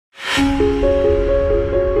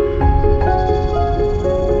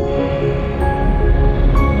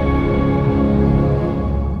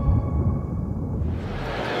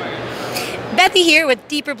Bethy here with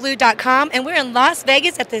DeeperBlue.com, and we're in Las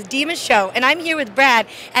Vegas at the Dema show, and I'm here with Brad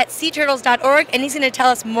at SeaTurtles.org, and he's going to tell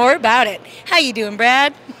us more about it. How you doing,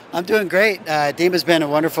 Brad? I'm doing great. Dema's been a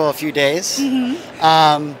wonderful few days.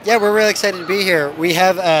 Yeah, we're really excited to be here. We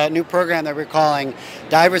have a new program that we're calling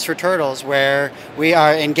Divers for Turtles, where we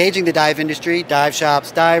are engaging the dive industry, dive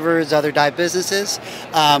shops, divers, other dive businesses,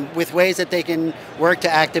 with ways that they can work to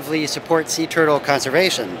actively support sea turtle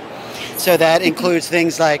conservation. So that includes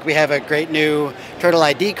things like we have a great new turtle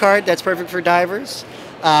ID card that's perfect for divers,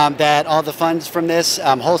 that all the funds from this,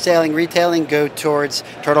 wholesaling, retailing, go towards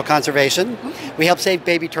turtle conservation. We help save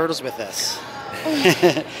baby turtles with this.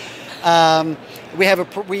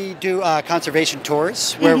 We do conservation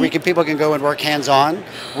tours where people can go and work hands-on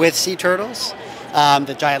with sea turtles.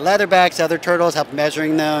 The giant leatherbacks, other turtles, help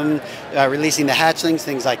measuring them, releasing the hatchlings,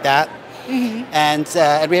 things like that. And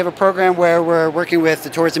we have a program where we're working with the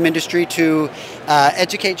tourism industry to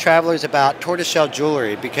educate travelers about tortoiseshell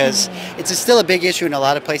jewelry, because it's still a big issue in a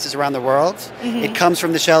lot of places around the world. It comes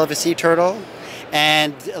from the shell of a sea turtle,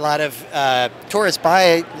 and a lot of tourists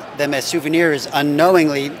buy them as souvenirs,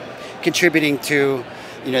 unknowingly contributing to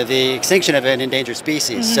the extinction of an endangered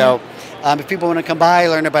species. So if people want to come by,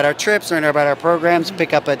 learn about our trips, learn about our programs,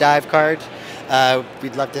 pick up a dive card,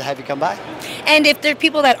 we'd love to have you come by. And if there are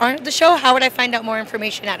people that aren't at the show, how would I find out more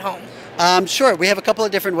information at home? Sure. We have a couple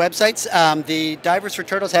of different websites. The Divers for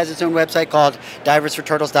Turtles has its own website called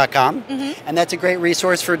DiversForTurtles.com, and that's a great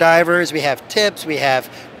resource for divers. We have tips, we have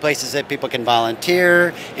places that people can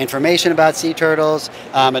volunteer, information about sea turtles,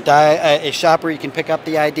 a shop where you can pick up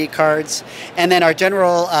the ID cards, and then our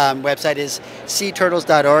general website is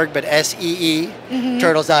SeaTurtles.org, but SEE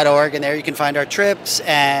turtles.org, and there you can find our trips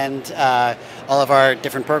and all of our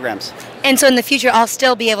different programs. And so in the future, I'll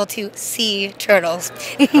still be able to see turtles.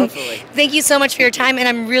 Hopefully. Thank you so much for your time, and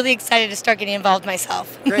I'm really excited to start getting involved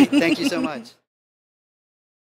myself. Great. Thank you so much.